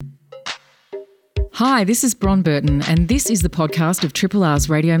Hi, this is Bron Burton, and this is the podcast of Triple R's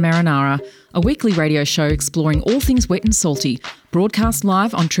Radio Marinara, a weekly radio show exploring all things wet and salty, broadcast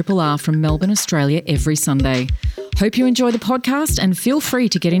live on Triple R from Melbourne, Australia, every Sunday. Hope you enjoy the podcast and feel free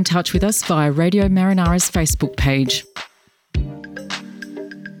to get in touch with us via Radio Marinara's Facebook page.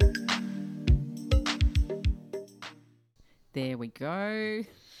 There we go.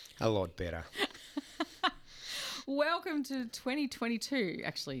 A lot better. Welcome to 2022.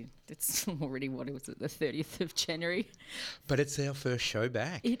 Actually, it's already, what was it, the 30th of January? But it's our first show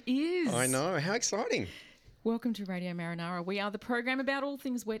back. It is. I know. How exciting. Welcome to Radio Marinara. We are the program about all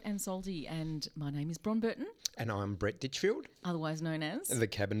things wet and salty, and my name is Bron Burton. And I'm Brett Ditchfield. Otherwise known as... The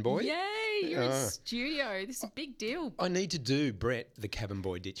Cabin Boy. Yay, you're in studio. This is a big deal. I need to do Brett, the Cabin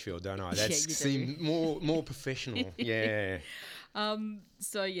Boy Ditchfield, don't I? That you seems more professional. Yeah.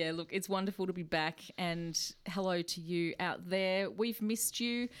 So, yeah, look, it's wonderful to be back, and hello to you out there. We've missed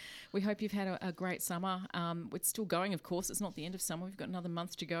you. We hope you've had a great summer. It's still going, of course. It's not the end of summer. We've got another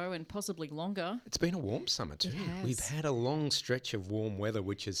month to go and possibly longer. It's been a warm summer too. It has. We've had a long stretch of warm weather,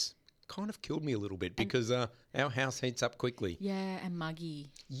 which has kind of killed me a little bit because our house heats up quickly. Yeah, and muggy.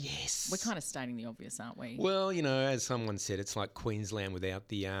 Yes. We're kind of stating the obvious, aren't we? Well, you know, as someone said, it's like Queensland without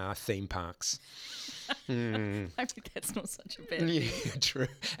the theme parks. Maybe that's not such a bad thing. Yeah, true.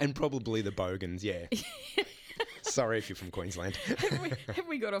 And probably the bogans, yeah. Sorry if you're from Queensland. Have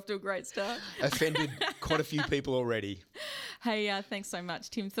we got off to a great start? Offended quite a few people already. Hey, thanks so much,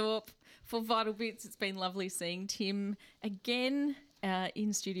 Tim Thorpe, for Vital Bits. It's been lovely seeing Tim again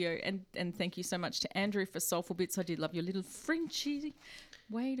in studio. And thank you so much to Andrew for Soulful Bits. I did love your little Frenchy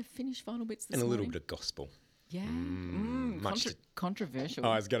way to finish Vital Bits this morning. And a little bit of gospel. Yeah. Controversial.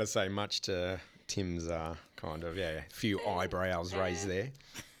 I was going to say much to Tim's few eyebrows raised there.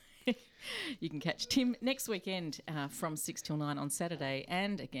 You can catch Tim next weekend from 6 till 9 on Saturday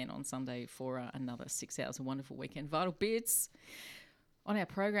and again on Sunday for another 6 hours of wonderful weekend. Vital Bits on our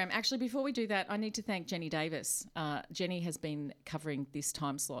program. Actually, before we do that, I need to thank Jenny Davis. Jenny has been covering this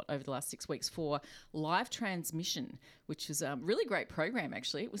time slot over the last 6 weeks for Live Transmission, which was a really great program,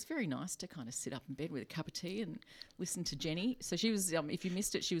 actually. It was very nice to kind of sit up in bed with a cup of tea and listen to Jenny. So she was, if you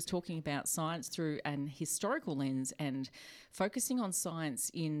missed it, she was talking about science through an historical lens and focusing on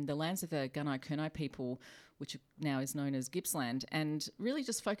science in the lands of the Gunai-Kurnai people, which now is known as Gippsland, and really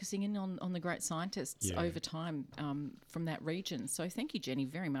just focusing in on the great scientists over time from that region. So thank you, Jenny,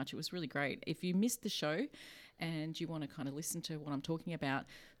 very much. It was really great. If you missed the show and you want to kind of listen to what I'm talking about,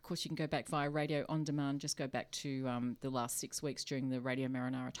 of course, you can go back via Radio On Demand. Just go back to the last 6 weeks during the Radio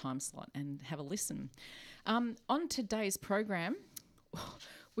Marinara time slot and have a listen. On today's program...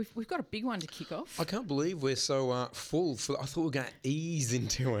 We've got a big one to kick off. I can't believe we're so full. I thought we were going to ease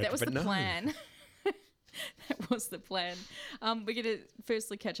into it. That was the plan. That was the plan. We're going to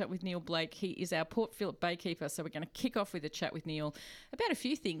firstly catch up with Neil Blake. He is our Port Phillip Baykeeper, so we're going to kick off with a chat with Neil about a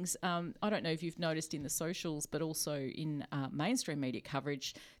few things. I don't know if you've noticed in the socials, but also in mainstream media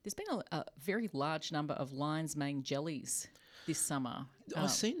coverage, there's been a very large number of lion's mane jellies this summer.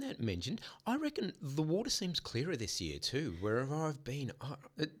 I've seen that mentioned. I reckon the water seems clearer this year too. Wherever I've been,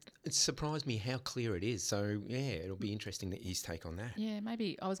 it surprised me how clear it is. So, yeah, it'll be interesting that his take on that. Yeah,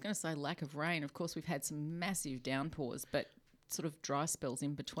 maybe I was going to say lack of rain. Of course, we've had some massive downpours, but sort of dry spells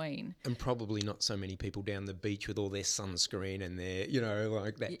in between. And probably not so many people down the beach with all their sunscreen and their,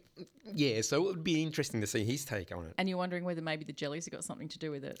 like that. Yeah, so it would be interesting to see his take on it. And you're wondering whether maybe the jellies have got something to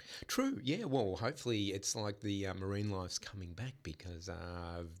do with it? True, yeah. Well, hopefully it's like the marine life's coming back because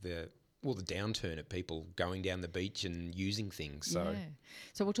of the downturn of people going down the beach and using things.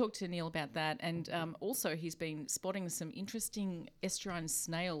 So we'll talk to Neil about that. And also he's been spotting some interesting estuarine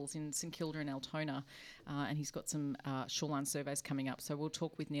snails in St Kilda and Altona, and he's got some shoreline surveys coming up. So we'll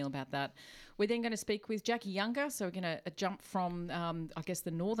talk with Neil about that. We're then going to speak with Jackie Younger. So we're going to jump from,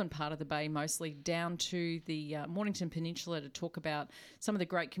 the northern part of the bay mostly down to the Mornington Peninsula to talk about some of the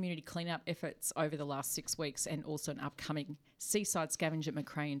great community cleanup efforts over the last 6 weeks and also an upcoming seaside scavenge at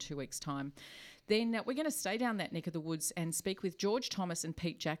Macrae in 2 weeks' time. Then we're going to stay down that neck of the woods and speak with George Thomas and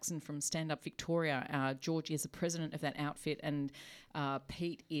Pete Jackson from Stand Up Victoria. George is the president of that outfit and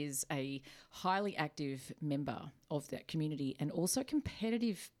Pete is a highly active member of that community and also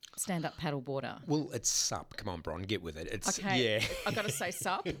competitive stand-up paddleboarder. Well, it's sup. Come on, Bron, get with it. It's okay. Yeah. I've got to say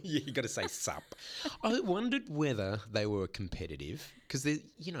sup. Yeah, you got to say sup. I wondered whether they were competitive because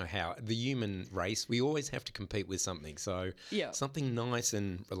you know how the human race, we always have to compete with something. So something nice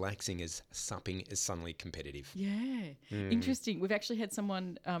and relaxing as supping is suddenly competitive. Yeah. Interesting. We've actually had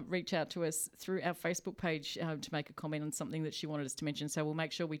someone reach out to us through our Facebook page to make a comment on something that she wanted us to mention. So we'll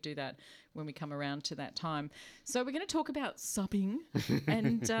make sure we do that when we come around to that time. So we're going to talk about supping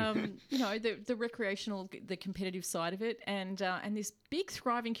and, the recreational, the competitive side of it and this big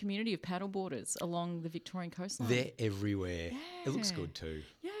thriving community of paddleboarders along the Victorian coastline. They're everywhere. Yeah. It looks good too.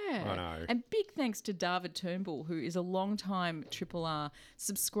 Yeah. I know. And big thanks to David Turnbull, who is a long-time Triple R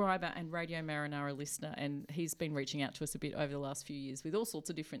subscriber and Radio Marinara listener, and he's been reaching out to us a bit over the last few years with all sorts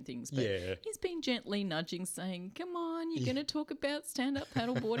of different things. But he's been gently nudging, saying, come on, you're going to talk about stand-up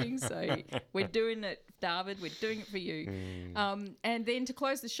paddleboarding. So we're doing it, David. We're doing it for you. And then to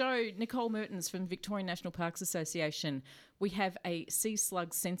close the show, Nicole Mertens from Victorian National Parks Association. We have a sea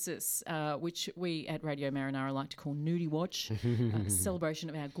slug census, which we at Radio Marinara like to call Nudie Watch, a celebration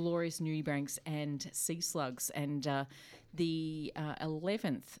of our glorious nudie banks and sea slugs. And the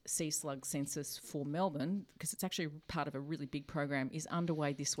 11th sea slug census for Melbourne, because it's actually part of a really big program, is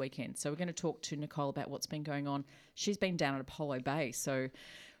underway this weekend. So we're going to talk to Nicole about what's been going on. She's been down at Apollo Bay, so...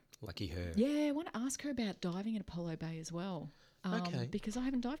 Lucky her. Yeah, I want to ask her about diving at Apollo Bay as well. Okay. Because I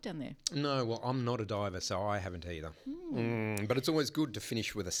haven't dived down there. No, well, I'm not a diver, so I haven't either. But it's always good to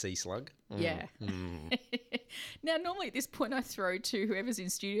finish with a sea slug. Yeah. Now, normally at this point I throw to whoever's in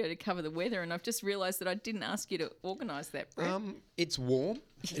studio to cover the weather, and I've just realised that I didn't ask you to organise that, Brett. It's warm.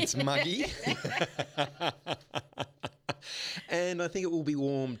 It's muggy. And I think it will be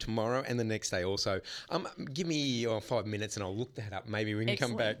warm tomorrow and the next day also. Give me 5 minutes and I'll look that up. Maybe we can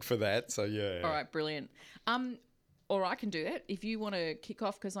come back for that. So, yeah. All right, brilliant. Or I can do that if you want to kick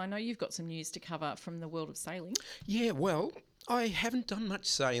off, because I know you've got some news to cover from the world of sailing. Yeah, well, I haven't done much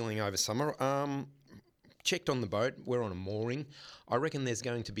sailing over summer. Checked on the boat. We're on a mooring. I reckon there's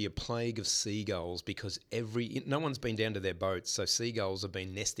going to be a plague of seagulls because no one's been down to their boats, so seagulls have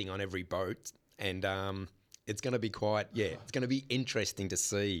been nesting on every boat, and it's going to be it's going to be interesting to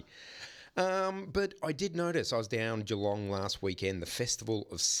see. But I did notice I was down Geelong last weekend. The Festival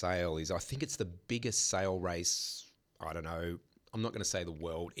of Sail I think it's the biggest sail race, I don't know, I'm not going to say the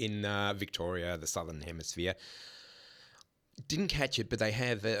world, in Victoria, the Southern Hemisphere. Didn't catch it, but they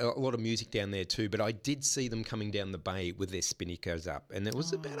have a lot of music down there too. But I did see them coming down the bay with their spinnaker up, and there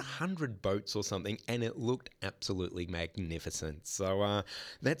was about 100 boats or something, and it looked absolutely magnificent. So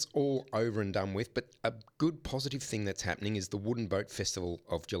that's all over and done with. But a good positive thing that's happening is the Wooden Boat Festival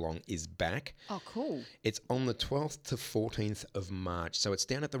of Geelong is back. Oh, cool. It's on the 12th to 14th of March. So it's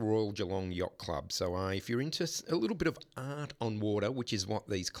down at the Royal Geelong Yacht Club. So if you're into a little bit of art on water, which is what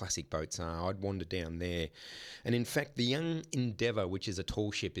these classic boats are, I'd wander down there. And in fact, the Young Endeavour, which is a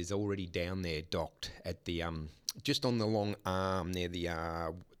tall ship, is already down there docked at the just on the long arm near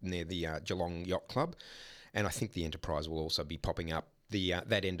the Geelong Yacht Club, and I think the Enterprise will also be popping up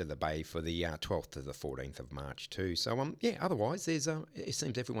that end of the bay for the 12th to the 14th of March too. So otherwise there's it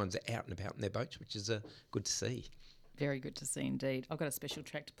seems everyone's out and about in their boats, which is good to see. Very good to see indeed. I've got a special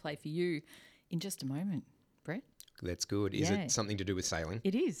track to play for you in just a moment, Brett. That's good. Is it something to do with sailing?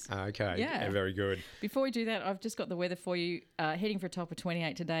 It is. Okay. Yeah, very good. Before we do that, I've just got the weather for you. Heading for a top of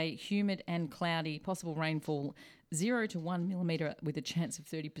 28 today, humid and cloudy, possible rainfall 0 to 1 millimetre with a chance of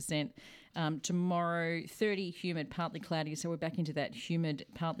 30%. Tomorrow, 30, humid, partly cloudy. So we're back into that humid,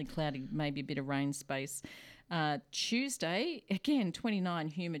 partly cloudy, maybe a bit of rain space. Tuesday, again, 29,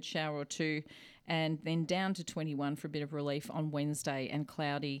 humid, shower or two, and then down to 21 for a bit of relief on Wednesday and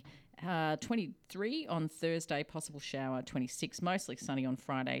cloudy. 23 on Thursday, possible shower. 26, mostly sunny on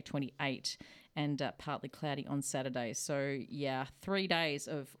Friday. 28 and partly cloudy on Saturday. So, 3 days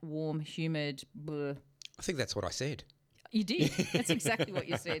of warm, humid. Bleh. I think that's what I said. You did. That's exactly what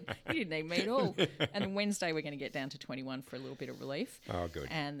you said. You didn't need me at all. And then Wednesday we're going to get down to 21 for a little bit of relief. Oh, good.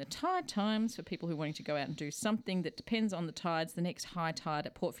 And the tide times for people who are wanting to go out and do something that depends on the tides. The next high tide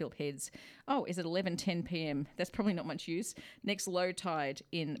at Port Phillip Heads, is at 11:10 p.m. That's probably not much use. Next low tide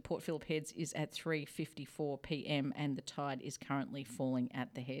in Port Phillip Heads is at 3:54 p.m. and the tide is currently falling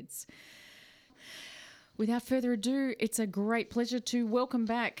at the heads. Without further ado, it's a great pleasure to welcome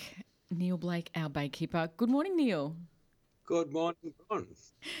back Neil Blake, our baykeeper. Good morning, Neil. Good morning, Ron.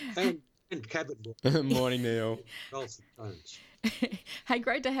 And cabin boy. Morning, Neil. Hey,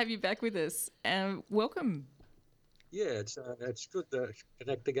 great to have you back with us. Welcome. Yeah, it's good to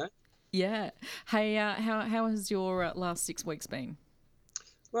connect again. Yeah. Hey, how has your last 6 weeks been?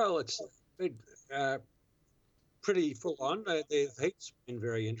 Well, it's been pretty full on. The heat's been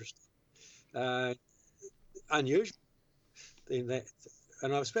very interesting, unusual.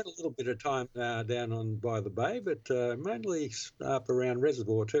 And I've spent a little bit of time down on by the bay, but mainly up around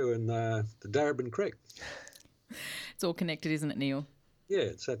Reservoir too, and the Darebin Creek. It's all connected, isn't it, Neil?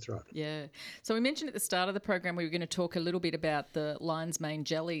 that's right. Yeah. So we mentioned at the start of the program we were going to talk a little bit about the lion's mane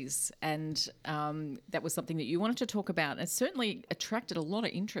jellies, and that was something that you wanted to talk about. It certainly attracted a lot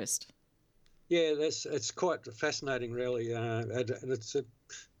of interest. Yeah, it's quite fascinating, really.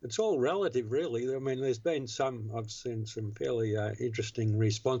 It's all relative, really. I mean, I've seen some fairly interesting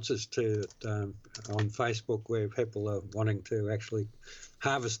responses to it on Facebook, where people are wanting to actually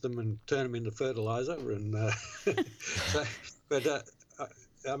harvest them and turn them into fertiliser. And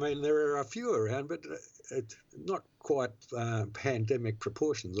I mean, there are a few around, but it's not quite pandemic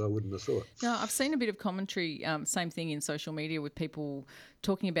proportions, I wouldn't have thought. No, I've seen a bit of commentary, same thing in social media, with people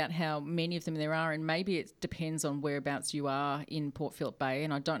talking about how many of them there are, and maybe it depends on whereabouts you are in Port Phillip Bay,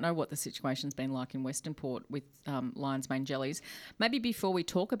 and I don't know what the situation's been like in Western Port with lion's mane jellies. Maybe before we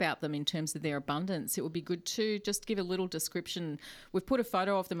talk about them in terms of their abundance, it would be good to just give a little description. We've put a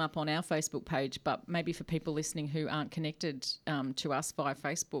photo of them up on our Facebook page, but maybe for people listening who aren't connected to us via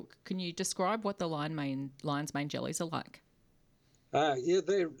Facebook, can you describe what the lion's mane jellies are like?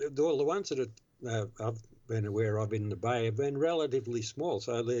 They're all the ones that I've been aware of in the bay have been relatively small.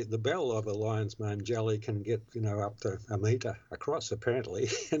 So the bell of a lion's mane jelly can get up to a metre across, apparently,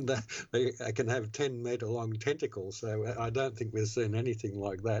 and they can have 10-metre long tentacles. So I don't think we've seen anything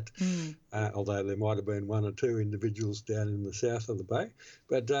like that, although there might have been one or two individuals down in the south of the bay.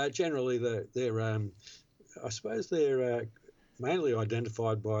 But generally, I suppose they're mainly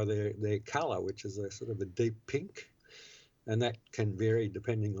identified by their colour, which is a sort of a deep pink, and that can vary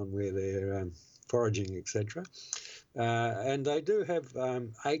depending on where they're foraging, etc. And they do have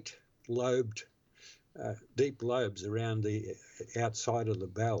 8 lobed, deep lobes around the outside of the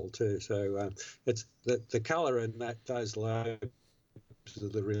bell too. So it's the colour in those lobes are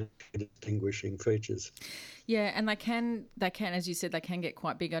the really distinguishing features. Yeah, and they can, as you said, they can get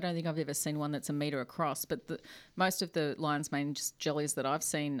quite big. I don't think I've ever seen one that's a metre across, but most of the lion's mane jellies that I've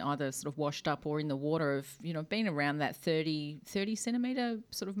seen, either sort of washed up or in the water, have been around that 30 centimetre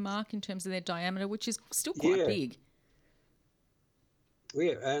sort of mark in terms of their diameter, which is still quite big.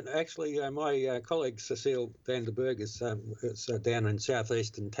 Yeah, and actually my colleague Cecile van der Berg is down in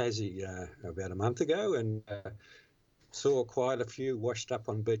southeastern Tassie about a month ago, and saw quite a few washed up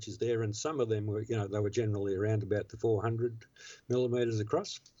on beaches there, and some of them were, they were generally around about the 400 millimetres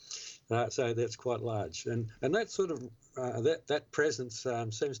across. So that's quite large, and that sort of that presence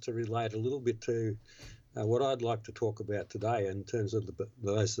seems to relate a little bit to what I'd like to talk about today in terms of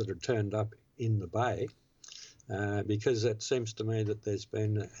those that are turned up in the bay, because it seems to me that there's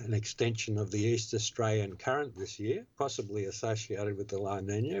been an extension of the East Australian current this year, possibly associated with the La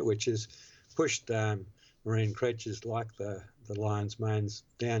Nina, which has pushed marine creatures like the lion's manes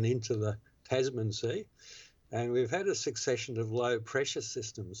down into the Tasman Sea. And we've had a succession of low pressure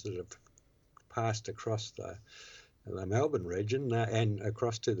systems that have passed across the Melbourne region and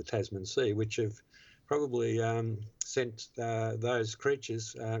across to the Tasman Sea, which have probably sent those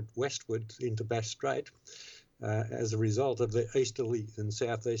creatures westward into Bass Strait as a result of the easterly and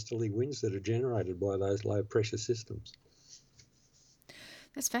southeasterly winds that are generated by those low pressure systems.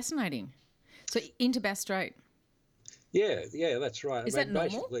 That's fascinating. So into Bass Strait. Yeah, that's right. Is that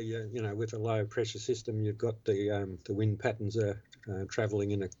normal? Basically, with a low pressure system, you've got the wind patterns are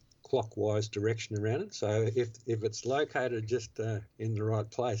travelling in a clockwise direction around it. So if it's located just in the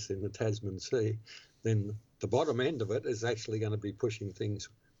right place in the Tasman Sea, then the bottom end of it is actually going to be pushing things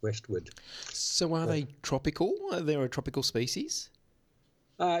westward. So are they tropical? Are there a tropical species?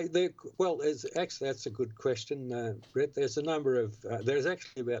 That's a good question, Brett. There's a number of there's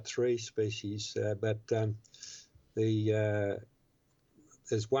actually about 3 species, but there's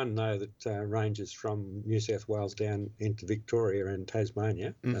one though that ranges from New South Wales down into Victoria and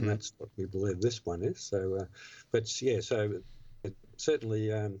Tasmania, and that's what we believe this one is. So, so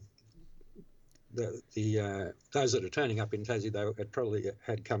certainly those that are turning up in Tassie, it probably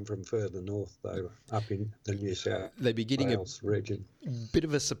had come from further north, though, up in the New South They'd be getting Wales region. Bit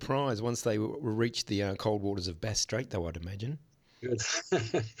of a surprise once they reach the cold waters of Bass Strait, though, I'd imagine.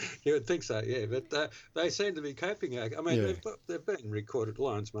 You would think so, yeah. But they seem to be coping. I mean, they've been recorded.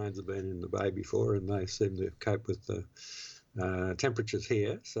 Lion's manes have been in the bay before, and they seem to cope with the temperatures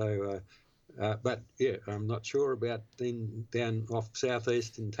here. So, I'm not sure about down off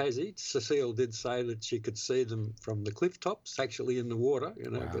southeast in Tassie. Cecile did say that she could see them from the cliff tops, actually in the water.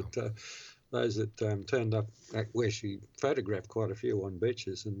 Wow. But those that turned up where she photographed quite a few on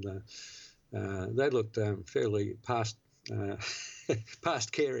beaches, and they looked fairly past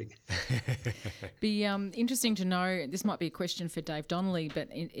caring. Be interesting to know, this might be a question for Dave Donnelly, but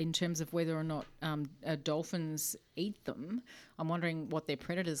in terms of whether or not dolphins eat them, I'm wondering what their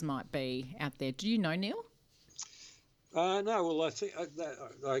predators might be out there. Do you know, Neil? No, well,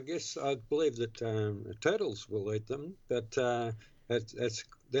 I guess I believe that turtles will eat them, but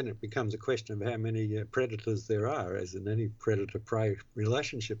then it becomes a question of how many predators there are, as in any predator-prey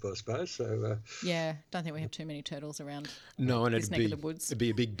relationship, I suppose. So don't think we have too many turtles around. No, and this neck of the woods. It'd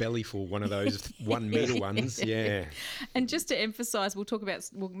be a big bellyful, one of those 1 metre ones. Yeah. And just to emphasise, we'll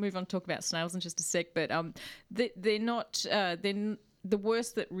move on to talk about snails in just a sec, but they're not. The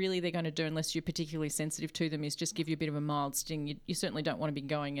worst that really they're going to do, unless you're particularly sensitive to them, is just give you a bit of a mild sting. You certainly don't want to be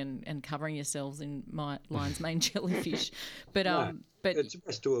going and covering yourselves in lion's mane jellyfish. But no, but it's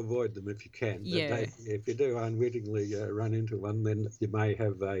best to avoid them if you can. Yeah. If you do unwittingly run into one, then you may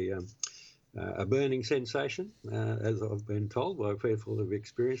have a burning sensation, as I've been told by people who've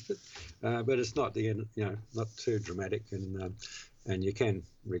experienced it. But it's not not too dramatic, and you can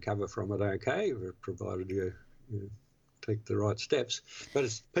recover from it okay, provided you take the right steps. But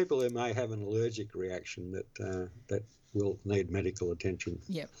it's people who may have an allergic reaction that will need medical attention.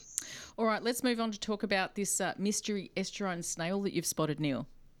 Yep. All right, let's move on to talk about this mystery estuarine snail that you've spotted, Neil.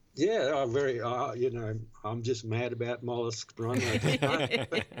 Yeah, I'm just mad about mollusks, Ron.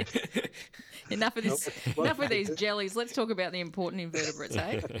 Enough of these jellies. Let's talk about the important invertebrates,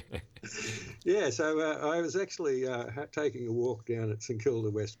 hey? Yeah, so I was actually taking a walk down at St Kilda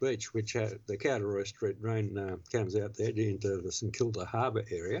West Beach, which the Cowderoy Street drain comes out there into the St Kilda Harbour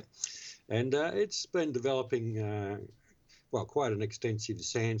area. And it's been developing, quite an extensive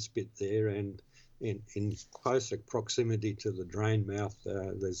sand spit there, and in closer proximity to the drain mouth,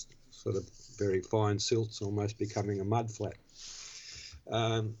 there's sort of very fine silts, almost becoming a mud flat.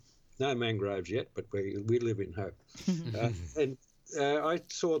 No mangroves yet, but we live in hope. And I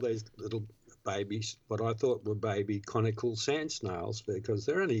saw these little babies, what I thought were baby conical sand snails, because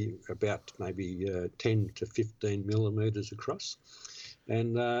they're only about maybe 10 to 15 millimetres across.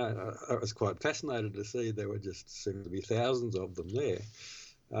 And I was quite fascinated to see there seemed to be thousands of them there.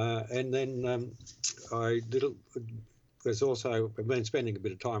 And then I've been spending a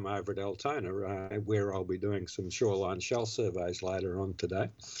bit of time over at Altona, where I'll be doing some shoreline shell surveys later on today.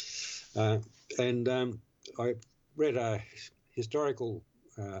 And I read a historical,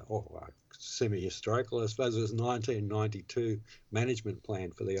 or semi-historical, I suppose it was 1992 management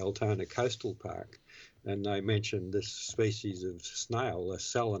plan for the Altona Coastal Park. And they mentioned this species of snail, a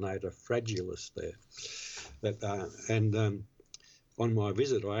Salinator fragilis there. On my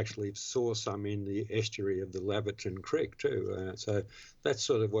visit, I actually saw some in the estuary of the Laverton Creek too. So that's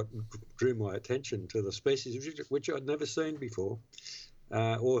sort of what drew my attention to the species, which I'd never seen before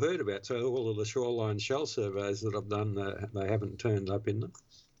or heard about. So all of the shoreline shell surveys that I've done, they haven't turned up in them.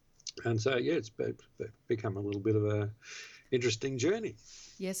 And so, yeah, it's become a little bit of a interesting journey.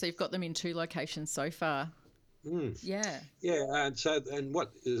 Yeah, so you've got them in 2 locations so far. Yeah. Yeah, and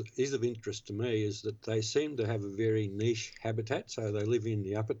what is of interest to me is that they seem to have a very niche habitat. So they live in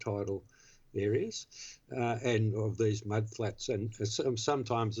the upper tidal areas and of these mud flats, and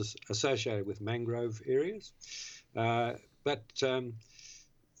sometimes associated with mangrove areas. But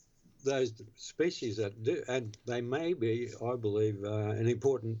those species that do, and they may be, I believe, an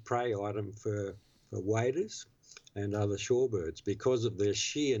important prey item for waders and other shorebirds because of their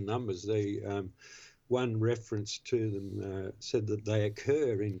sheer numbers. One reference to them said that they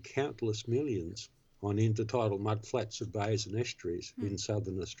occur in countless millions on intertidal mud flats of bays and estuaries in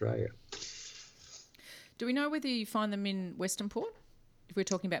southern Australia. Do we know whether you find them in Western Port, if we're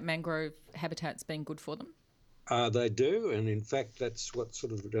talking about mangrove habitats being good for them? They do, and in fact that's what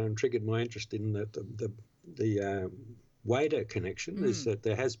sort of triggered my interest in the wader connection, is that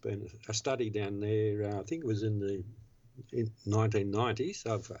there has been a study down there, I think it was in the 1990s,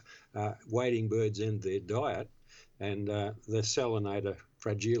 of wading birds and their diet, and the Salinator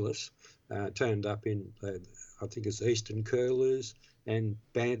fragilis turned up in, I think it's eastern curlews and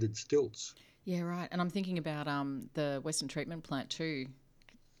banded stilts. Yeah, right. And I'm thinking about the Western Treatment Plant too.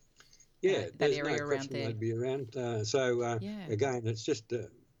 Yeah, that area around there. They'd be around. Again, it's just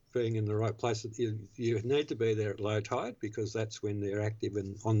being in the right place. You need to be there at low tide because that's when they're active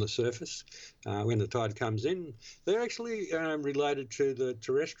and on the surface. When the tide comes in, they're actually related to the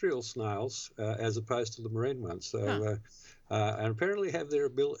terrestrial snails as opposed to the marine ones. So, and apparently have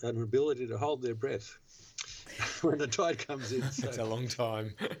an ability to hold their breath when the tide comes in. So. It's a long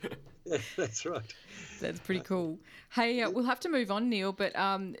time. Yeah, that's right. That's pretty cool. Hey, we'll have to move on, Neil, but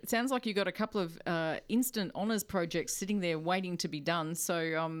it sounds like you've got a couple of instant honours projects sitting there waiting to be done.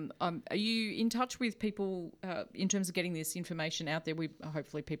 So are you in touch with people in terms of getting this information out there?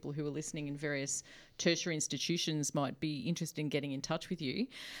 Hopefully people who are listening in various tertiary institutions might be interested in getting in touch with you.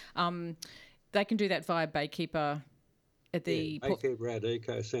 They can do that via Baykeeper at the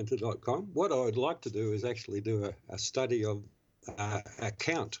baykeeper@ecocentre.com. What I would like to do is actually do a study of a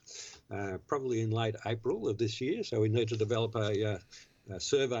count, probably in late April of this year. So we need to develop a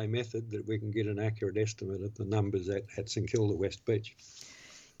survey method that we can get an accurate estimate of the numbers at St Kilda West Beach.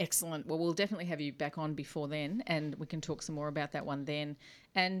 Excellent. Well, we'll definitely have you back on before then, and we can talk some more about that one then.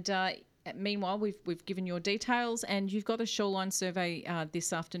 And meanwhile, we've given your details, and you've got a shoreline survey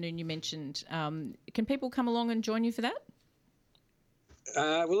this afternoon. You mentioned. Can people come along and join you for that?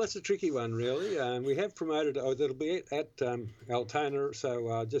 Well, that's a tricky one, really. We have promoted. That'll be at Altona, so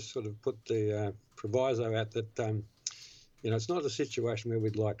I'll just sort of put the proviso out that. It's not a situation where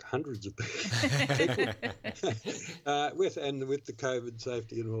we'd like hundreds of people with the COVID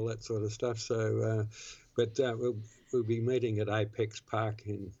safety and all that sort of stuff. So, but we'll be meeting at Apex Park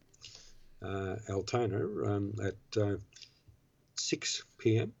in Altona at 6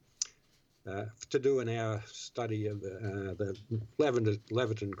 p.m. To do an hour study of the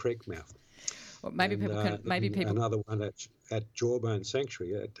Laverton Creek mouth. Well, maybe people. Another one at Jawbone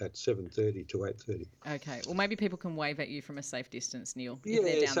Sanctuary at 7:30 to 8:30. Okay. Well, maybe people can wave at you from a safe distance, Neil. Yeah, if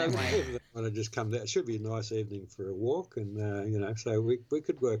they're down so that way. if they want to just come down, it should be a nice evening for a walk, and so we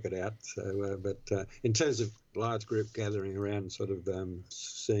could work it out. So, but in terms of large group gathering around, sort of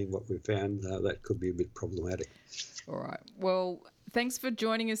seeing what we found, that could be a bit problematic. All right. Well, thanks for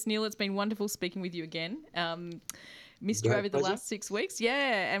joining us, Neil. It's been wonderful speaking with you again. Missed you over the last 6 weeks.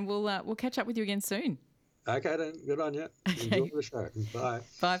 Yeah, and we'll catch up with you again soon. Okay, then. Good on you. Okay. Enjoy the show. Bye.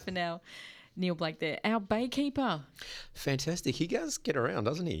 Bye for now. Neil Blake there, our baykeeper. Fantastic. He does get around,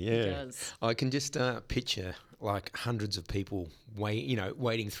 doesn't he? Yeah. He does. I can just picture like hundreds of people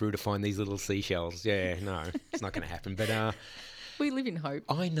wading through to find these little seashells. Yeah, no, it's not going to happen. But we live in hope.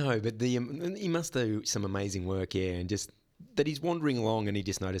 I know, but he must do some amazing work, yeah, and just that he's wandering along and he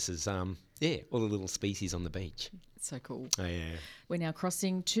just notices, all the little species on the beach. It's so cool. Oh, yeah. We're now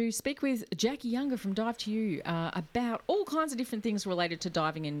crossing to speak with Jackie Younger from Dive to You about all kinds of different things related to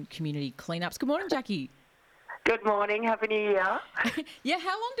diving and community cleanups. Good morning, Jackie. Good morning. Happy New Year. Yeah,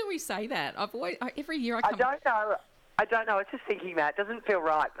 how long do we say that? Every year I come... I don't know. It's just thinking that. It doesn't feel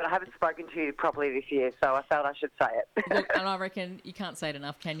right, but I haven't spoken to you properly this year, so I felt I should say it. Look, and I reckon you can't say it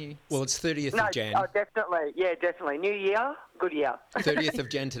enough, can you? Well, it's 30th of Jan. Oh, definitely. Yeah, definitely. New year, good year. 30th of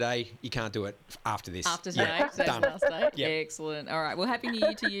Jan today. You can't do it after this. After today, yeah. so Done. Last day. Yep. Excellent. All right. Well, Happy New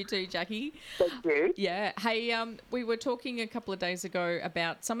Year to you too, Jackie. Thank you. Yeah. Hey, we were talking a couple of days ago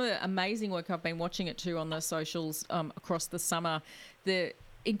about some of the amazing work I've been watching it too on the socials across the summer. The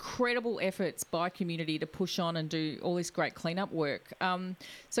incredible efforts by community to push on and do all this great cleanup work.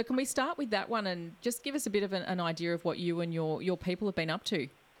 So can we start with that one and just give us a bit of an idea of what you and your people have been up to?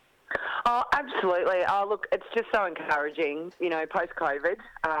 Oh, absolutely. Oh, look, it's just so encouraging, post-COVID.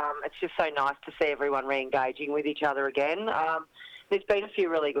 It's just so nice to see everyone re-engaging with each other again. There's been a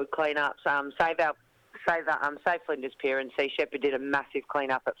few really good cleanups. Save Flinders Pier and Sea Shepherd did a massive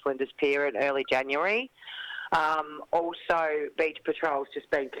cleanup at Flinders Pier in early January. Also, Beach Patrol's just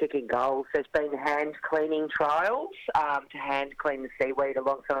been kicking goals. There's been hand cleaning trials to hand clean the seaweed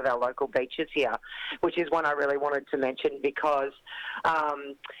along some of our local beaches here, which is one I really wanted to mention because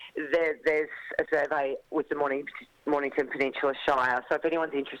there's a survey with the Mornington Peninsula Shire. So if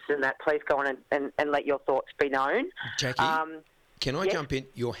anyone's interested in that, please go on and let your thoughts be known. Jackie, can I jump in?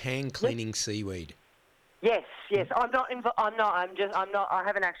 Your hand cleaning seaweed. Yes. I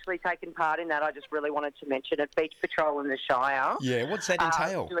haven't actually taken part in that. I just really wanted to mention it. Beach Patrol in the Shire. Yeah, what's that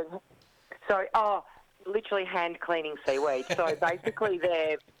entail? Literally hand cleaning seaweed. So basically,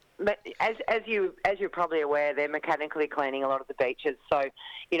 they're as you're probably aware, they're mechanically cleaning a lot of the beaches. So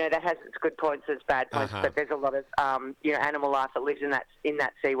that has its good points, its bad points. But there's a lot of animal life that lives in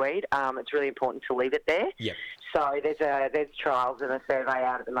that seaweed. It's really important to leave it there. Yep. So there's trials and a survey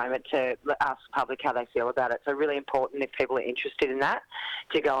out at the moment to ask the public how they feel about it. So really important if people are interested in that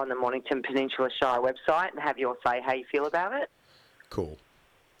to go on the Mornington Peninsula Shire website and have your say how you feel about it. Cool.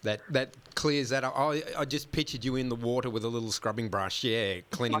 That clears that up. I just pictured you in the water with a little scrubbing brush,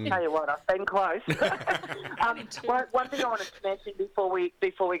 cleaning. I'll tell you what, I've been close. One thing I wanted to mention before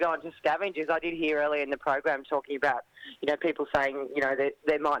we go on to scavengers, I did hear earlier in the program talking about people saying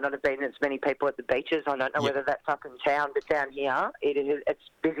there might not have been as many people at the beaches. I don't know whether that's up in town, but down here it's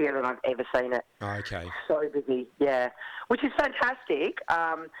busier than I've ever seen it. Okay. So busy, yeah, which is fantastic.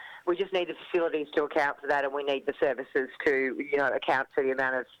 We just need the facilities to account for that, and we need the services to, account for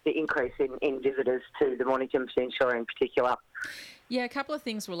the increase in visitors to the Mornington Peninsula in particular. Yeah, a couple of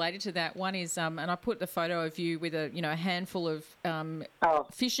things related to that. One is, and I put the photo of you with a handful of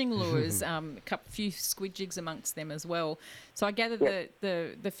fishing lures, few squid jigs amongst them as well. So I gather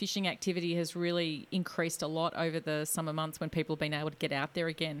the fishing activity has really increased a lot over the summer months when people have been able to get out there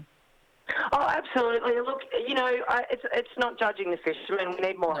again. Oh, absolutely. Look, it's not judging the fishermen. We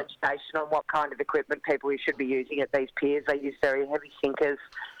need more education on what kind of equipment people should be using at these piers. They use very heavy sinkers.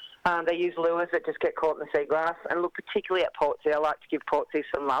 They use lures that just get caught in the seagrass. And look, particularly at Portsea, I like to give Portsea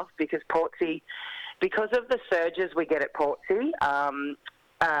some love because of the surges we get at Portsea,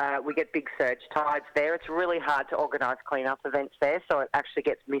 we get big surge tides there. It's really hard to organise clean-up events there, so it actually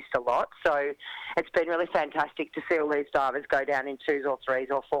gets missed a lot. So it's been really fantastic to see all these divers go down in 2s or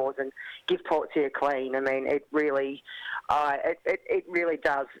 3s or 4s and give Portsea a clean. I mean, it really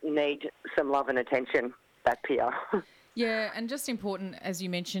does need some love and attention, that pier. Yeah, and just important, as you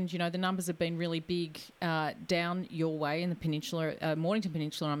mentioned, the numbers have been really big down your way in the peninsula, Mornington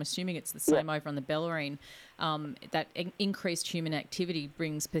Peninsula. I'm assuming it's the same over on the Bellarine. That increased human activity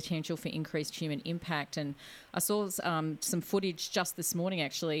brings potential for increased human impact. And I saw some footage just this morning,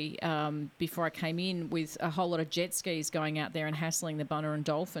 actually, before I came in, with a whole lot of jet skis going out there and hassling the Bunurun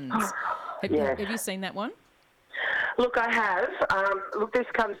dolphins. Have you seen that one? Look, I have. This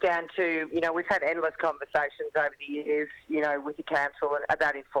comes down to, we've had endless conversations over the years, with the council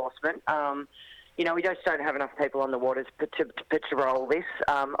about enforcement. We just don't have enough people on the waters to patrol this.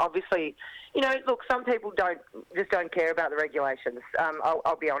 Obviously, some people don't care about the regulations.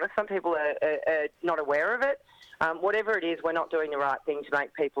 I'll be honest, some people are not aware of it. Whatever it is, we're not doing the right thing to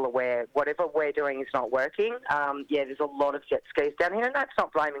make people aware. Whatever we're doing is not working. There's a lot of jet skis down here, and that's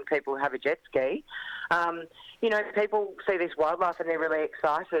not blaming people who have a jet ski. People see this wildlife and they're really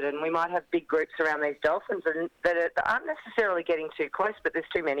excited, and we might have big groups around these dolphins that aren't necessarily getting too close, but there's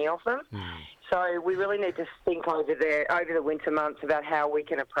too many of them. So we really need to think over the winter months about how we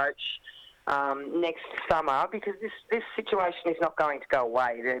can approach next summer, because this situation is not going to go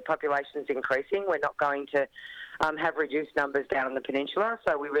away. The population is increasing. We're not going to have reduced numbers down on the peninsula,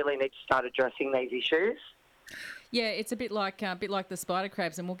 so we really need to start addressing these issues. Yeah, it's a bit like the spider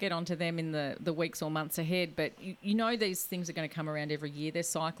crabs, and we'll get onto them in the weeks or months ahead. But these things are going to come around every year. They're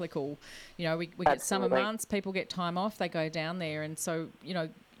cyclical. We get summer months, people get time off, they go down there, and so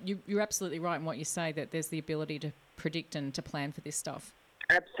you're absolutely right in what you say, that there's the ability to predict and to plan for this stuff.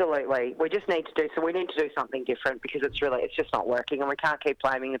 Absolutely. We just need to do something different, because it's just not working, and we can't keep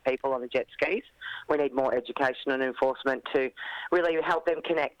blaming the people on the jet skis. We need more education and enforcement to really help them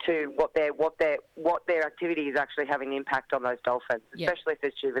connect to what their activity is actually having an impact on those dolphins, especially if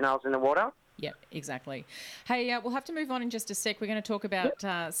there's juveniles in the water. Yep, exactly. Hey, we'll have to move on in just a sec. We're going to talk about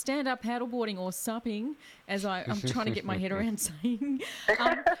stand-up paddleboarding, or supping, as I'm trying to get my head around saying.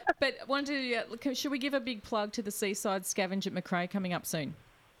 But should we give a big plug to the Seaside Scavenge at Macrae coming up soon?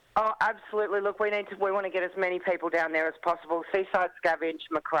 Oh, absolutely. Look, we want to get as many people down there as possible. Seaside Scavenge,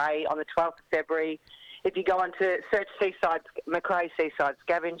 Macrae, on the 12th of February. If you go on to search Macrae Seaside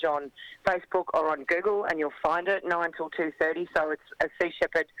Scavenge on Facebook or on Google, and you'll find it, 9 till 2:30. So it's a Sea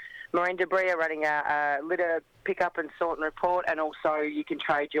Shepherd Marine Debris are running a litter pick-up and sort and report, and also you can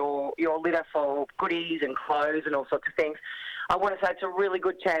trade your litter for goodies and clothes and all sorts of things. I want to say it's a really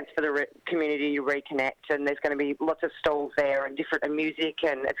good chance for the community to reconnect, and there's going to be lots of stalls there and different music,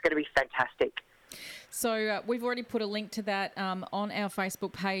 and it's going to be fantastic. So we've already put a link to that on our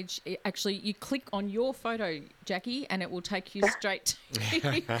Facebook page. Actually, you click on your photo, Jackie, and it will take you straight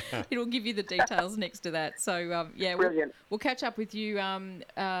to it'll give you the details next to that. So, we'll catch up with you,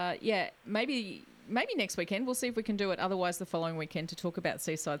 maybe next weekend. We'll see if we can do it. Otherwise, the following weekend, to talk about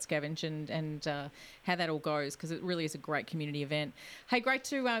Seaside Scavenge and how that all goes, because it really is a great community event. Hey, great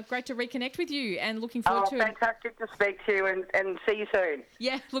to reconnect with you, and looking forward to it. Fantastic to speak to you, and see you soon.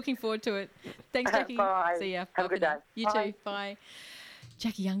 Yeah, looking forward to it. Thanks, Jackie. Bye. See ya. Have a good day. You too. Bye.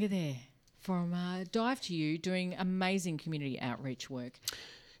 Jackie Younger there from Dive to You, doing amazing community outreach work.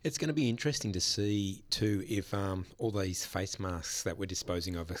 It's going to be interesting to see too if all these face masks that we're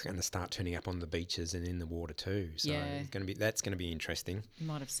disposing of are going to start turning up on the beaches and in the water too. So that's going to be interesting. You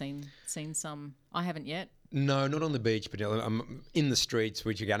might have seen some. I haven't yet. No, not on the beach, but in the streets,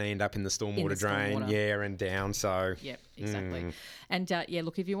 which are going to end up in the stormwater drain, and down. So yep, exactly. And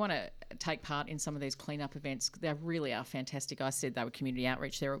look, if you want to take part in some of these cleanup events, they really are fantastic. I said they were community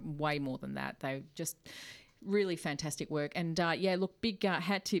outreach. They're way more than that. They just really fantastic work. And big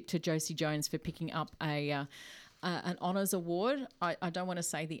hat tip to Josie Jones for picking up a an honours award. I don't want to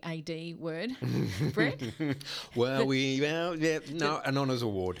say the AD word, Brett. An honours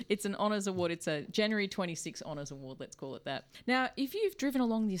award. It's an honours award. It's a January 26 honours award, let's call it that. Now, if you've driven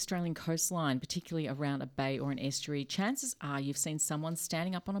along the Australian coastline, particularly around a bay or an estuary, chances are you've seen someone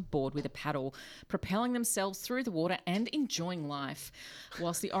standing up on a board with a paddle, propelling themselves through the water and enjoying life.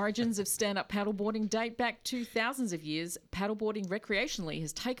 Whilst the origins of stand-up paddleboarding date back to thousands of years, paddleboarding recreationally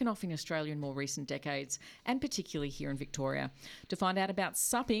has taken off in Australia in more recent decades, and particularly here in Victoria. To find out about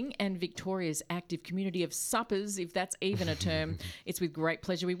supping and Victoria's active community of suppers, if that's even a term, it's with great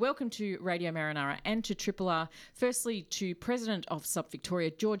pleasure we welcome to Radio Marinara and to Triple R, firstly to President of SUP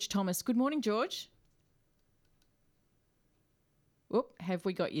Victoria, George Thomas. Good morning, George. Whoop, have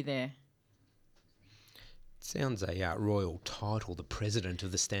we got you there? Sounds a royal title, the President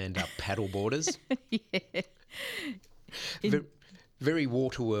of the Stand-Up Paddleboarders. Yeah. Very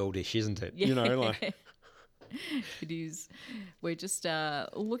Waterworld-ish, isn't it? Yeah. It is. We're just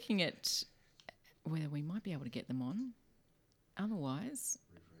looking at whether we might be able to get them on. Otherwise,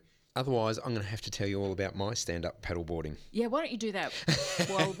 I'm going to have to tell you all about my stand-up paddleboarding. Yeah, why don't you do that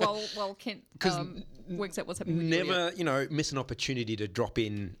while Kent works out what's happening with you. Never, miss an opportunity to drop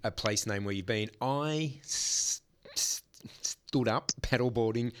in a place name where you've been. I stood up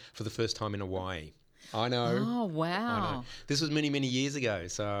paddleboarding for the first time in Hawaii. I know. Oh, wow. I know. This was many, many years ago.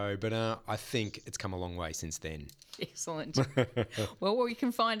 But I think it's come a long way since then. Excellent. Well, we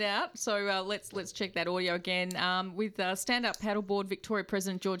can find out. So let's check that audio again with stand-up paddleboard Victoria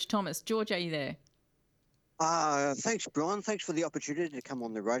President George Thomas. George, are you there? Thanks, Brian. Thanks for the opportunity to come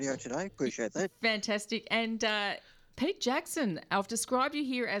on the radio today. Appreciate that. Fantastic. And Pete Jackson, I've described you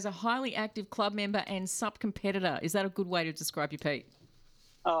here as a highly active club member and SUP competitor. Is that a good way to describe you, Pete?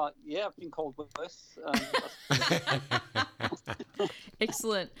 Yeah, I've been called worse.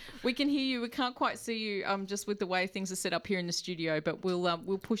 Excellent. We can hear you. We can't quite see you just with the way things are set up here in the studio, but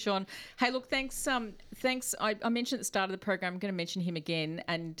we'll push on. Hey, look, thanks. I mentioned at the start of the program, I'm going to mention him again,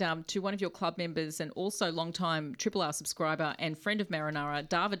 and to one of your club members and also long-time Triple R subscriber and friend of Marinara,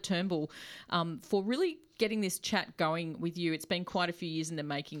 David Turnbull, for really getting this chat going with you. It's been quite a few years in the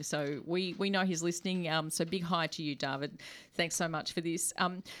making, so we know he's listening. So big hi to you, David. Thanks so much for this.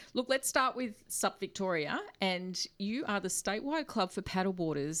 Look, let's start with SUP Victoria, and you are the statewide club for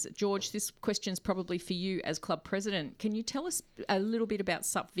paddleboarders. George, this question's probably for you as club president. Can you tell us a little bit about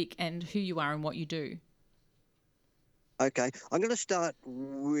SUP Vic and who you are and what you do? Okay, I'm going to start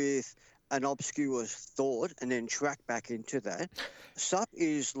with an obscure thought and then track back into that. SUP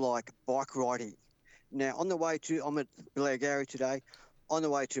is like bike riding. Now, I'm at Blairgowrie today. On the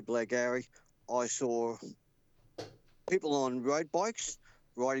way to Blairgowrie, I saw people on road bikes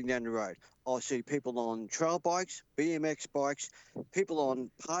riding down the road. I see people on trail bikes, BMX bikes, people on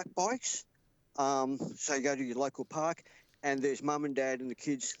park bikes. So you go to your local park and there's mum and dad and the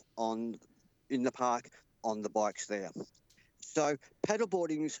kids in the park on the bikes there. So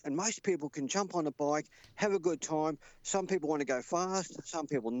paddleboarding, and most people can jump on a bike, have a good time. Some people want to go fast, some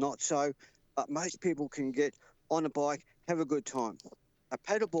people not so. But most people can get on a bike, have a good time. A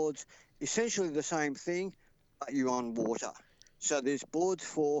paddleboard's essentially the same thing, but you're on water. So there's boards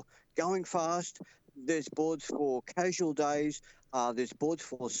for going fast, there's boards for casual days, there's boards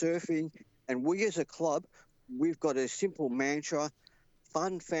for surfing, and we as a club, we've got a simple mantra,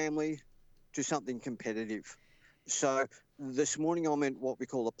 fun family to something competitive. So this morning I'm in what we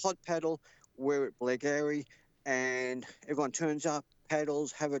call a pod paddle. We're at Blairgowrie, and everyone turns up,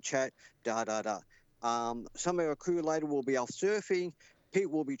 paddles, have a chat, Some of our crew later will be off surfing. Pete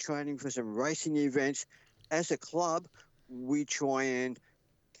will be training for some racing events. As a club, we try and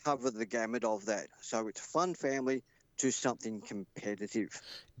cover the gamut of that. So it's fun family to something competitive.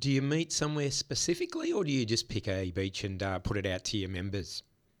 Do you meet somewhere specifically, or do you just pick a beach and put it out to your members?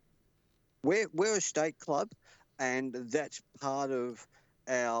 We're a state club, and that's part of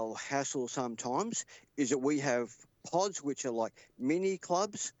our hassle sometimes, is that we have pods which are like mini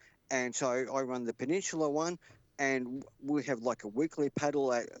clubs, and so I run the Peninsula one, and we have like a weekly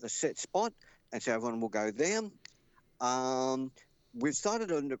paddle at a set spot, and so everyone will go there. We've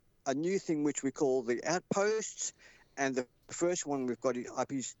started a new thing which we call the Outposts, and the first one we've got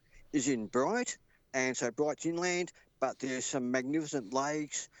up is in Bright, and so Bright's inland, but there's some magnificent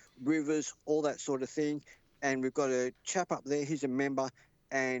lakes, rivers, all that sort of thing, and we've got a chap up there, he's a member,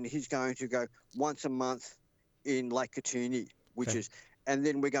 and he's going to go once a month in Lake Katuni, which is, and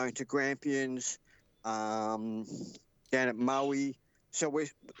then we're going to Grampians, down at Maui. So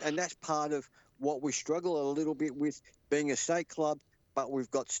and that's part of what we struggle a little bit with being a state club, but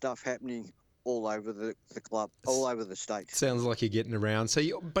we've got stuff happening all over the club, all over the state. Sounds like you're getting around.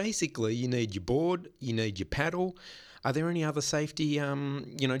 So basically you need your board, you need your paddle. Are there any other safety, do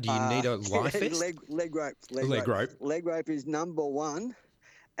you need a life vest? Leg rope. Leg rope is number one.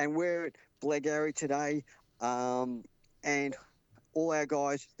 And we're at Blackgowrie today, and all our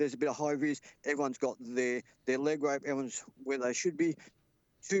guys, there's a bit of high vis. Everyone's got their leg rope. Everyone's where they should be.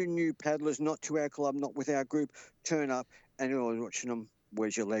 2 new paddlers, not to our club, not with our group, turn up, and everyone's watching them.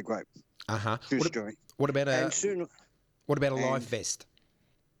 Where's your leg rope? True story. What about a life vest?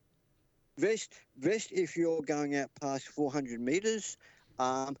 Vest, if you're going out past 400 metres,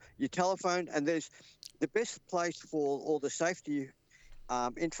 your telephone, and there's the best place for all the safety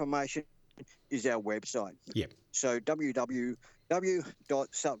information is our website. Yep. So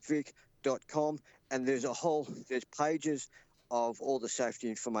www.supvic.com, and there's pages of all the safety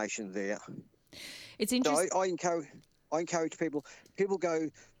information there. It's interesting. So I encourage people go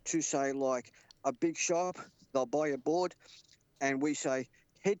to, say, like a big shop, they'll buy a board, and we say,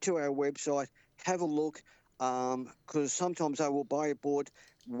 head to our website, have a look, because sometimes they will buy a board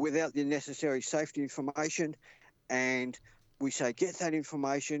without the necessary safety information, and we say, get that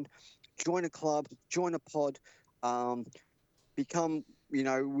information, join a club, join a pod, become,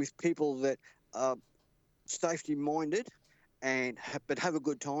 with people that are safety-minded, but have a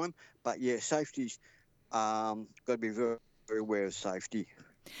good time. But, yeah, safety's got to be very, very aware of safety.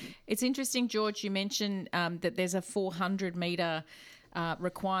 It's interesting, George, you mentioned that there's a 400-metre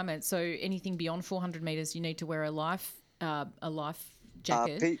requirement. So anything beyond 400 metres, you need to wear a life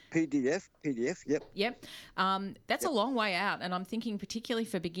jacket. PDF, yep. Yep. That's a long way out. And I'm thinking particularly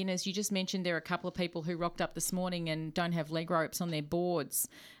for beginners, you just mentioned there are a couple of people who rocked up this morning and don't have leg ropes on their boards.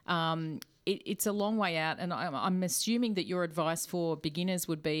 It's a long way out. And I'm assuming that your advice for beginners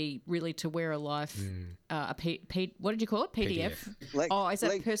would be really to wear a life, what did you call it? PDF? Is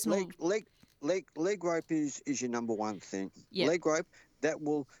that personal? Leg rope is your number one thing. Yep. Leg rope,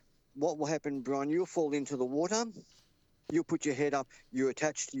 what will happen, Brian, you'll fall into the water, you'll put your head up, you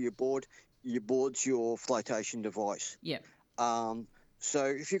attach to your board, your board's your flotation device. Yeah. So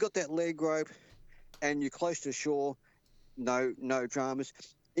if you've got that leg rope and you're close to shore, no dramas.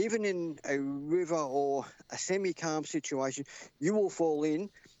 Even in a river or a semi-calm situation, you will fall in.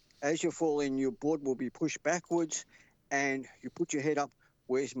 As you fall in, your board will be pushed backwards and you put your head up,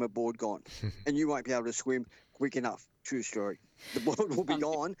 where's my board gone? And you won't be able to swim quick enough. True story. The board will be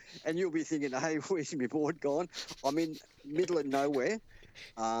gone and you'll be thinking, hey, where's my board gone? I'm in middle of nowhere.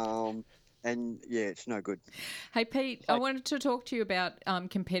 And, yeah, it's no good. Hey, Pete, I wanted to talk to you about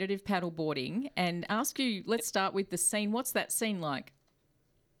competitive paddleboarding and ask you, let's start with the scene. What's that scene like?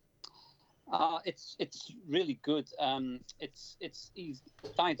 It's really good. He's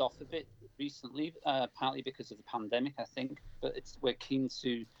died off a bit recently, partly because of the pandemic, I think. But we're keen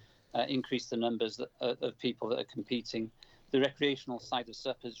to increase the numbers of people that are competing. The recreational side of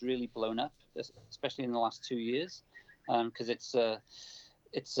SUP has really blown up, especially in the last 2 years, because it's a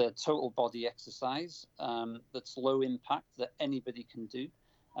total body exercise that's low impact that anybody can do.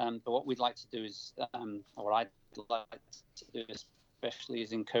 But what we'd like to do is, or I'd like to do especially,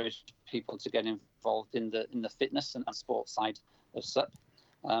 is encourage people to get involved in the fitness and sports side of SUP.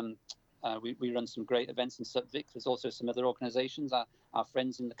 We run some great events in SUPVic. There's also some other organisations, our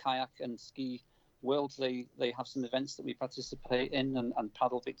friends in the kayak and ski world. They have some events that we participate in, and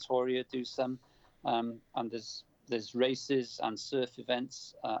Paddle Victoria do some. And there's races and surf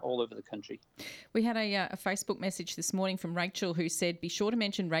events all over the country. We had a Facebook message this morning from Rachel who said, be sure to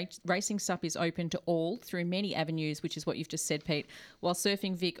mention Racing SUP is open to all through many avenues, which is what you've just said, Pete. While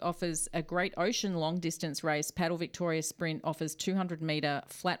Surfing Vic offers a great ocean long distance race, Paddle Victoria Sprint offers 200 metre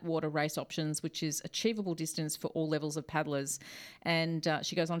flat water race options, which is achievable distance for all levels of paddlers. And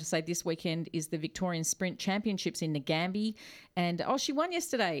she goes on to say this weekend is the Victorian Sprint Championships in Nagambie. And, she won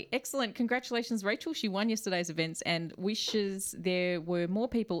yesterday. Excellent. Congratulations, Rachel. She won yesterday's events and wishes there were more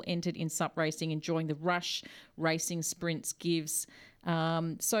people entered in SUP racing, enjoying the rush racing sprints gives.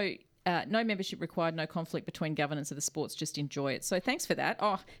 No membership required, no conflict between governance of the sports, just enjoy it. So thanks for that.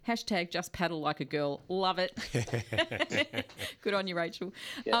 Hashtag just paddle like a girl. Love it. Good on you, Rachel.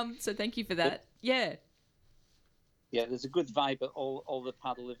 Yeah. So thank you for that. Yeah. Yeah, there's a good vibe at all the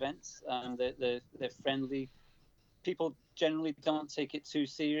paddle events. They're friendly. People generally don't take it too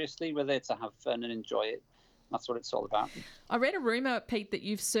seriously. We're there to have fun and enjoy it. That's what it's all about. I read a rumour, Pete, that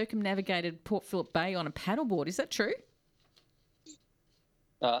you've circumnavigated Port Phillip Bay on a paddleboard. Is that true?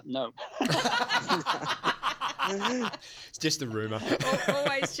 No. It's just a rumour.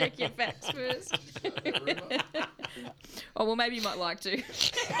 Always check your facts first. Well, maybe you might like to.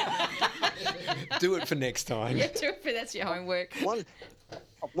 Do it for next time. Yeah, do it for that's your homework.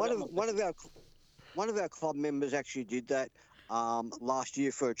 one of our club members actually did that last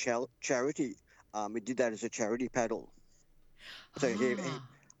year for a charity. We did that as a charity paddle. So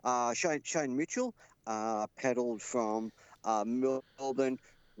Shane Mitchell paddled from Melbourne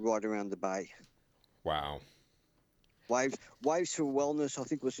right around the bay. Wow. Waves for Wellness, I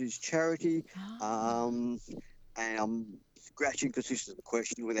think, was his charity. And I'm scratching because this is a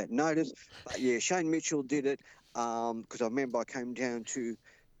question without notice. But yeah, Shane Mitchell did it because I remember I came down to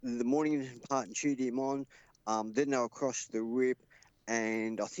the Mornington part and cheered him on. Then they were across the rip,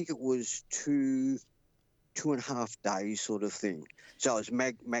 and I think it was 2.5 days sort of thing. So it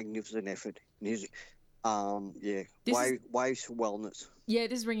was magnificent effort. And his, Waves for Wellness. Yeah,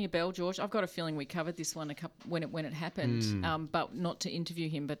 this is ringing a bell, George. I've got a feeling we covered this one when it happened, but not to interview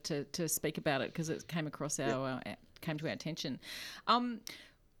him, but to speak about it because it came across came to our attention.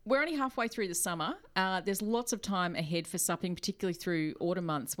 We're only halfway through the summer. There's lots of time ahead for supping, particularly through autumn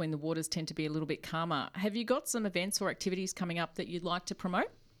months when the waters tend to be a little bit calmer. Have you got some events or activities coming up that you'd like to promote?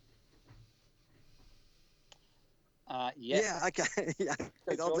 Yeah, okay. Yeah.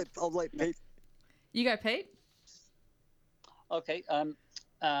 I'll let Pete. You go, Pete. Okay.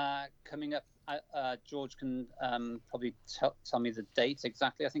 Coming up, George can probably tell me the date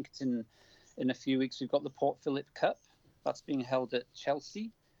exactly. I think it's in a few weeks. We've got the Port Phillip Cup. That's being held at Chelsea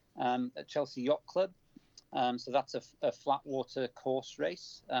Yacht Club. So that's a flat water course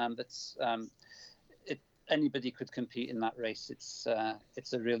race. Anybody could compete in that race. It's a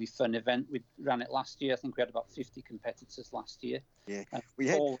really fun event. We ran it last year. I think we had about 50 competitors last year. Yeah, we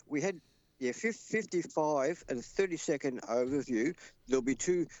had 55 and a 30-second overview. There'll be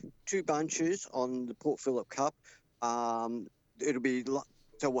two bunches on the Port Phillip Cup. It'll be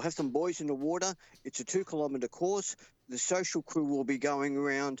so we'll have some boys in the water. It's a 2-kilometre course. The social crew will be going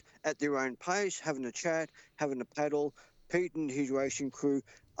around at their own pace, having a chat, having a paddle. Pete and his racing crew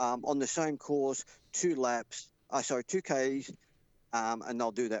on the same course, 2 Ks, and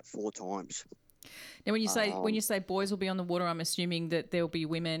they'll do that 4 times. Now, when you say boys will be on the water, I'm assuming that there'll be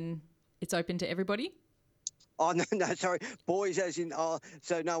women. It's open to everybody? Oh, no, sorry. Boys as in,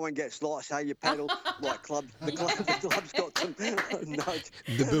 so no one gets lost. Hey, you paddle like club. The club's got some notes.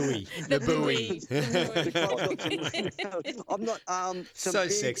 The buoy. The buoy. The club's got some, I'm not, some so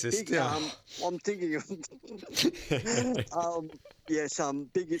big, sexist. Big, I'm thinking of, some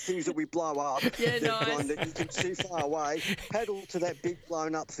big things that we blow up. Yeah, nice. That you can see far away. Paddle to that big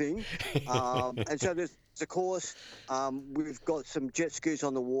blown up thing. And so there's a course. We've got some jet skis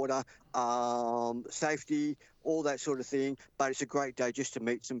on the water, safety, all that sort of thing. But it's a great day just to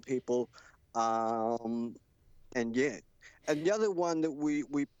meet some people. And the other one that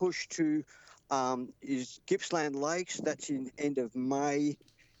we push to is Gippsland Lakes. That's in end of May,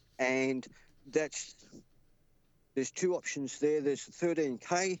 and there's 2 options there. There's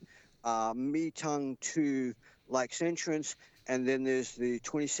 13K, Meetung to Lakes Entrance, and then there's the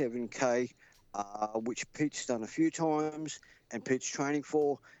 27K, which Pete's done a few times and Pete's training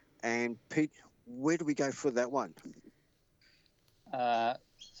for. And Pete, where do we go for that one?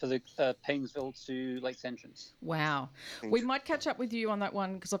 For the Paynesville to Lakes Entrance. Wow. Thanks. We might catch up with you on that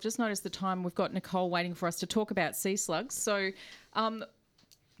one because I've just noticed the time. We've got Nicole waiting for us to talk about sea slugs. So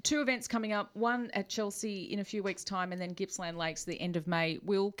 2 events coming up, one at Chelsea in a few weeks' time and then Gippsland Lakes the end of May.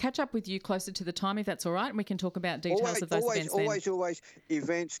 We'll catch up with you closer to the time if that's all right, and we can talk about details of those events then. Always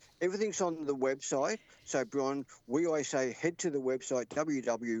events. Everything's on the website. So, Bron, we always say head to the website,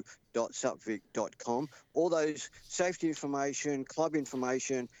 www.supvic.com. All those safety information, club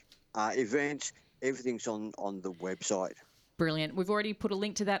information, events, everything's on the website. Brilliant. We've already put a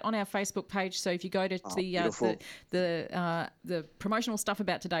link to that on our Facebook page. So if you go to the promotional stuff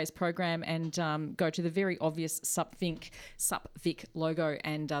about today's program and go to the very obvious SupVic logo,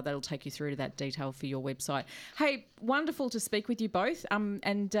 and that'll take you through to that detail for your website. Hey, wonderful to speak with you both.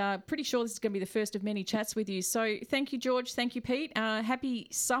 And pretty sure this is going to be the first of many chats with you. So thank you, George. Thank you, Pete. Happy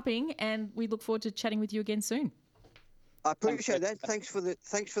supping, and we look forward to chatting with you again soon. I appreciate that. Thanks for the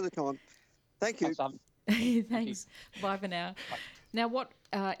time. Thank you. Thanks. Bye for now. Now,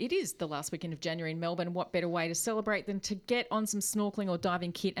 it is the last weekend of January in Melbourne. What better way to celebrate than to get on some snorkelling or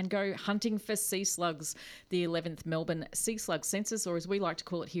diving kit and go hunting for sea slugs? The 11th Melbourne Sea Slug Census, or as we like to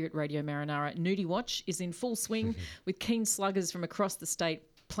call it here at Radio Marinara, Nudie Watch, is in full swing with keen sluggers from across the state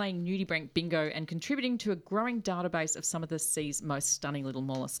playing nudibranch bingo and contributing to a growing database of some of the sea's most stunning little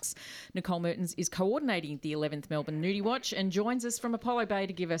molluscs. Nicole Mertens is coordinating the 11th Melbourne Nudie Watch and joins us from Apollo Bay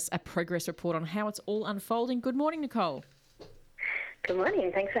to give us a progress report on how it's all unfolding. Good morning, Nicole. Good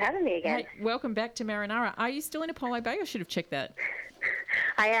morning. Thanks for having me again. Hey, welcome back to Marinara. Are you still in Apollo Bay? I should have checked that.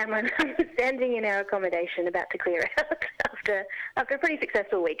 I am. I'm standing in our accommodation, about to clear out after a pretty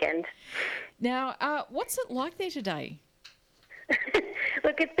successful weekend. Now, what's it like there today?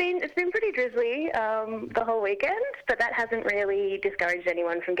 Look, it's been pretty drizzly the whole weekend, but that hasn't really discouraged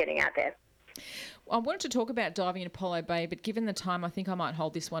anyone from getting out there. I wanted to talk about diving in Apollo Bay, but given the time, I think I might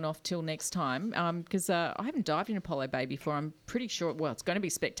hold this one off till next time because I haven't dived in Apollo Bay before. I'm pretty sure, well, it's going to be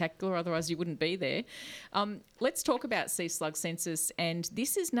spectacular, otherwise you wouldn't be there. Let's talk about Sea Slug Census, and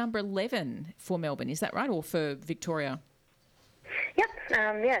this is number 11 for Melbourne, is that right, or for Victoria? Yep,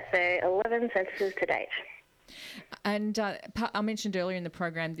 so 11 censuses to date. And I mentioned earlier in the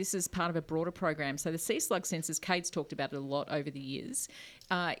program, this is part of a broader program. So the Sea Slug Census, Cade's talked about it a lot over the years.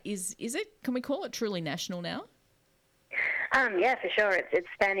 Is it? Can we call it truly national now? Yeah, for sure. It's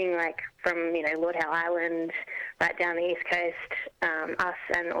spanning from Lord Howe Island right down the east coast, us,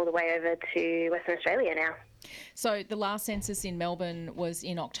 and all the way over to Western Australia now. So the last census in Melbourne was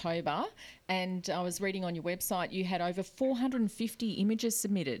in October, and I was reading on your website you had over 450 images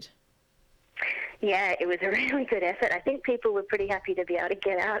submitted. Yeah, it was a really good effort. I think people were pretty happy to be able to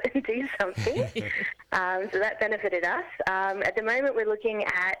get out and do something. So that benefited us. At the moment, we're looking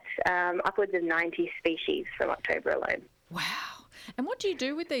at upwards of 90 species from October alone. Wow. And what do you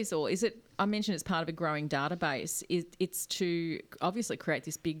do with these all? Is it, I mentioned it's part of a growing database. It's to obviously create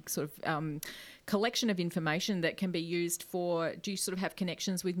this big sort of collection of information that can be used for, do you sort of have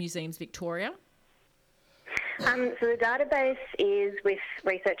connections with Museums Victoria? So the database is with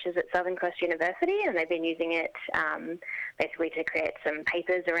researchers at Southern Cross University, and they've been using it basically to create some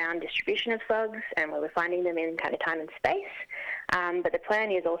papers around distribution of slugs and where we're finding them in kind of time and space. But the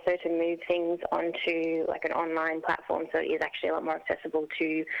plan is also to move things onto an online platform, so it is actually a lot more accessible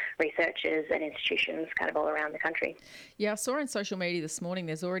to researchers and institutions kind of all around the country. Yeah, I saw on social media this morning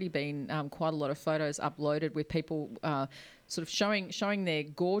there's already been quite a lot of photos uploaded with people sort of showing their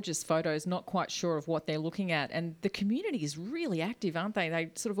gorgeous photos, not quite sure of what they're looking at. And the community is really active, aren't they?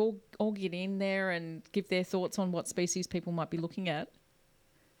 They sort of all get in there and give their thoughts on what species people might be looking at.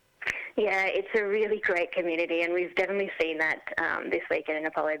 Yeah, it's a really great community, and we've definitely seen that this weekend in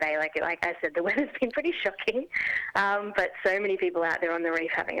Apollo Bay. Like I said, the weather's been pretty shocking, but so many people out there on the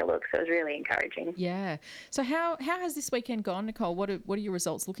reef having a look, so it was really encouraging. Yeah. So how has this weekend gone, Nicole? What are your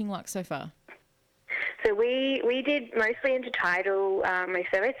results looking like so far? So we did mostly intertidal reef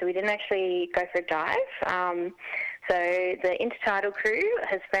survey, so we didn't actually go for a dive. So the intertidal crew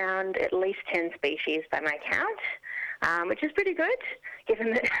has found at least 10 species by my count, which is pretty good,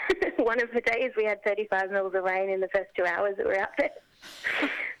 given that one of the days we had 35 mils of rain in the first 2 hours that we were out there.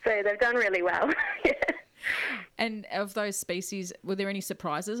 So they've done really well. Yeah. And of those species, were there any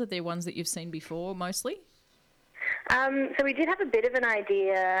surprises? Are there ones that you've seen before mostly? So we did have a bit of an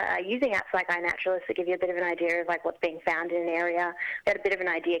idea using apps like iNaturalist to give you a bit of an idea of what's being found in an area. We had a bit of an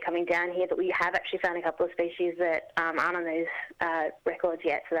idea coming down here, but we have actually found a couple of species that aren't on those records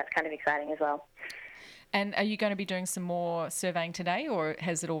yet, so that's kind of exciting as well. And are you going to be doing some more surveying today, or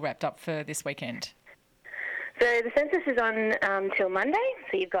has it all wrapped up for this weekend? So the census is on till Monday,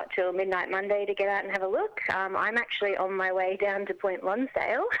 so you've got till midnight Monday to get out and have a look. I'm actually on my way down to Point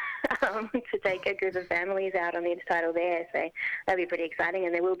Lonsdale to take a group of families out on the intertidal there, so that'll be pretty exciting.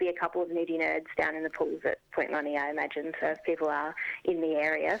 And there will be a couple of nudie nerds down in the pools at Point Lonnie, I imagine, so if people are in the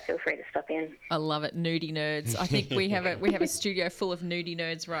area, feel free to stop in. I love it, nudie nerds. I think we have a studio full of nudie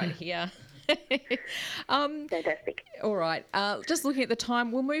nerds right here. Fantastic. All right. Just looking at the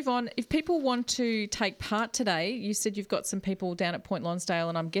time, we'll move on. If people want to take part today, you said you've got some people down at Point Lonsdale,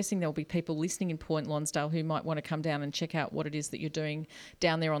 and I'm guessing there'll be people listening in Point Lonsdale who might want to come down and check out what it is that you're doing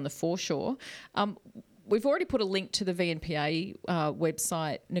down there on the foreshore. We've already put a link to the VNPA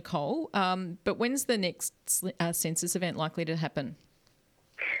website, Nicole, but when's the next census event likely to happen?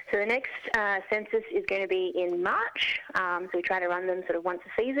 So the next census is going to be in March. So we try to run them sort of once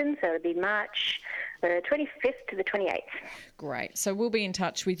a season. So it'll be March the 25th to the 28th. Great. So we'll be in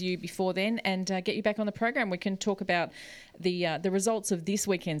touch with you before then and get you back on the program. We can talk about the results of this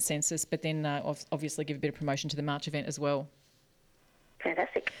weekend's census, but then obviously give a bit of promotion to the March event as well.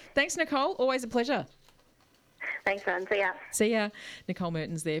 Fantastic. Thanks, Nicole. Always a pleasure. Thanks, Ron. See ya. See ya. Nicole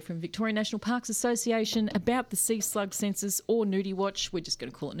Mertens there from Victorian National Parks Association about the Sea Slug Census, or Nudie Watch. We're just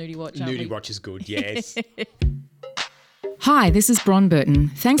going to call it Nudie Watch, aren't we? Nudie Watch is good, yes. Hi, this is Bron Burton.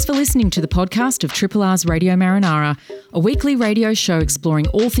 Thanks for listening to the podcast of Triple R's Radio Marinara, a weekly radio show exploring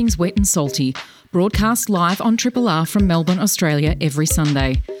all things wet and salty, broadcast live on Triple R from Melbourne, Australia every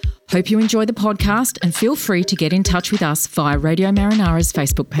Sunday. Hope you enjoy the podcast and feel free to get in touch with us via Radio Marinara's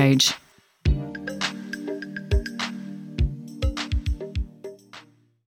Facebook page.